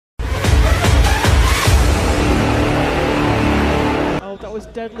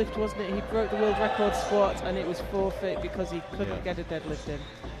deadlift, wasn't it? He broke the world record squat and it was forfeit because he couldn't get a deadlift in.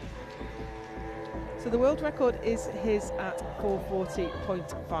 So the world record is his at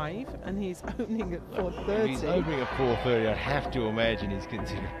 440.5 and he's opening at 430. If he's opening at 430, I'd have to imagine he's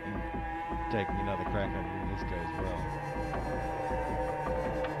considering taking another crack at it in this go as well.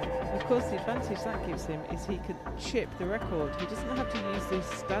 Of course, the advantage that gives him is he can chip the record. He doesn't have to use the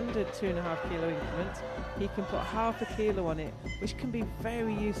standard 2.5 kilo increment. He can put half a kilo on it, which can be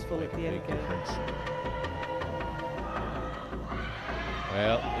very useful at the end game.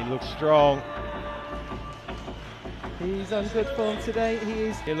 Well, he looks strong. He's on good form today. He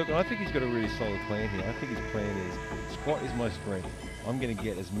is. Yeah, look, I think he's got a really solid plan here. I think his plan is squat is my strength. I'm going to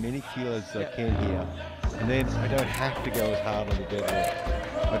get as many kilos as I can here, and then I don't have to go as hard on the deadlift.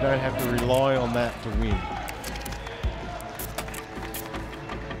 I don't have to rely on that to win.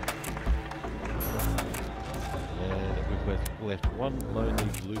 And we've left one lonely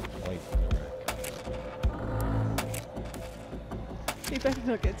blue plate in the rack. He better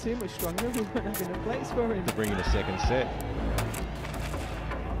not get too much stronger. We won't have enough plates for him. To bring in a second set.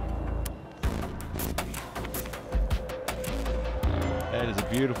 That is a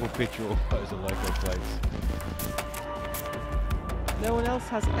beautiful picture of those local plates. No one else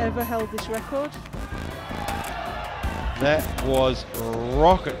has ever held this record. That was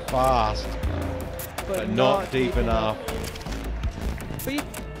rocket fast, but not deep enough.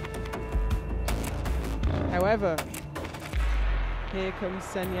 However, here comes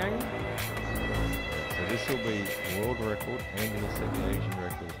Sen Yang. So this will be a world record and he'll set the Asian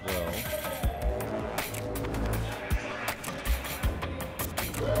record as well.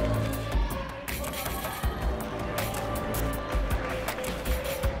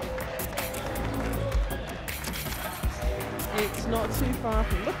 It's not too far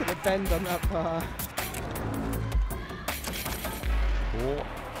from. Look at the bend on that bar.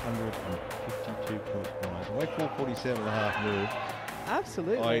 452.5. My 447.5 move.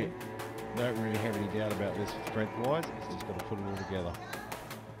 Absolutely. I don't really have any doubt about this strength-wise. He's just got to put it all together.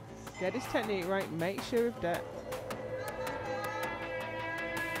 Get his technique right. Make sure of depth.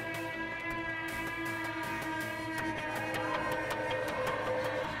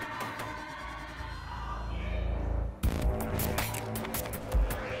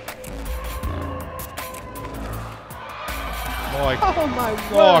 Oh my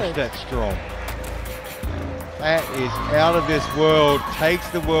gosh, word. that's strong. That is out of this world. Takes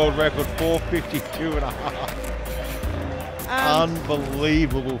the world record, 452.5.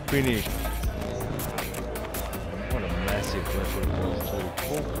 Unbelievable finish. What a massive record it was too.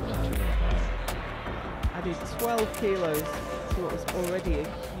 452.5. Added 12 kilos to what was already a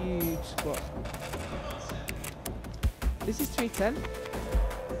huge squat. This is 310.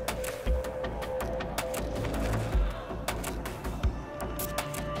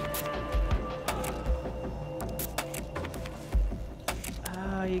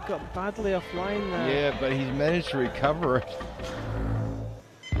 He got badly offline there. Yeah, but he's managed to recover it.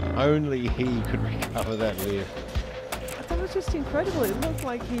 Only he could recover that lift. That was just incredible. It looked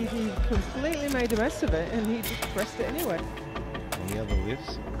like he completely made a mess of it and he just pressed it anyway. On the other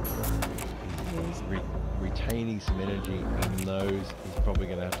lifts, he's retaining some energy and knows he's probably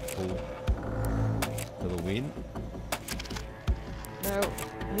going to have to pull for the win. Now,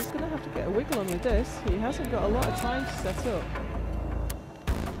 he's going to have to get a wiggle on with this. He hasn't got a lot of time to set up.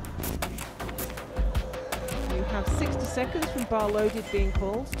 You have 60 seconds from bar loaded being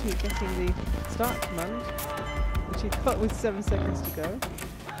called to getting the start command, which he got with 7 seconds to go.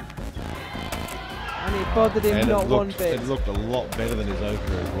 And it bothered him not one bit. It looked a lot better than his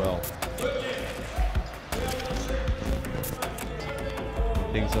opener as well.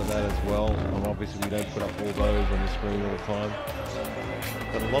 Things like that as well. And obviously we don't put up all those on the screen all the time.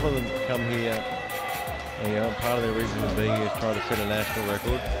 But a lot of them come here, and, you know, part of their reason for being here is try to set a national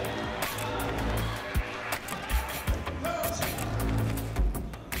record.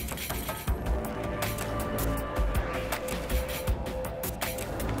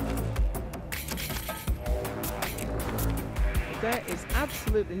 There is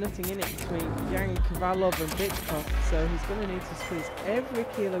absolutely nothing in it between Yang, Kovalov and Bitchkov, so he's going to need to squeeze every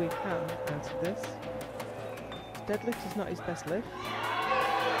kilo he can out of this. Deadlift is not his best lift.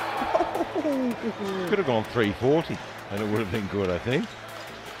 Could have gone 340 and it would have been good, I think.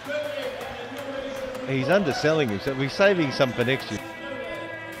 He's underselling himself. He's saving some for next year.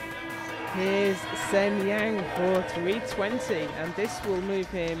 Here's Sen Yang for 320, and this will move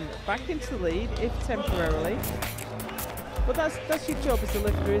him back into the lead, if temporarily. But that's your job as a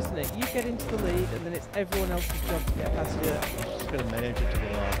lifter, isn't it? You get into the lead, and then it's everyone else's job to get past you. He's just going to manage it to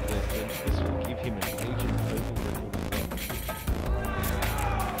the last lift, and this will give him an Asian total record.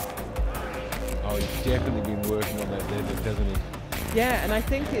 Oh, he's definitely been working on that deadlift, hasn't he? Yeah, and I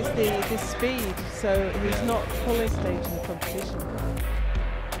think it's the speed, so he's not pulling stage in the competition.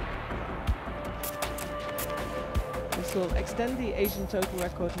 This will extend the Asian total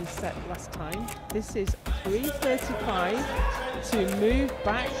record he set last time. This is 3:35 to move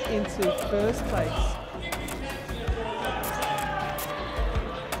back into first place.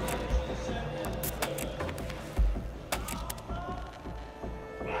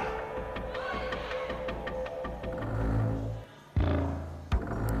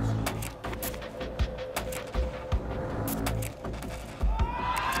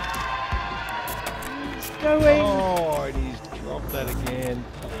 Going. Oh, and he's dropped that again.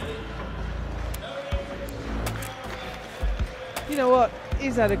 You know what?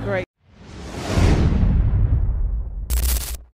 He's had a great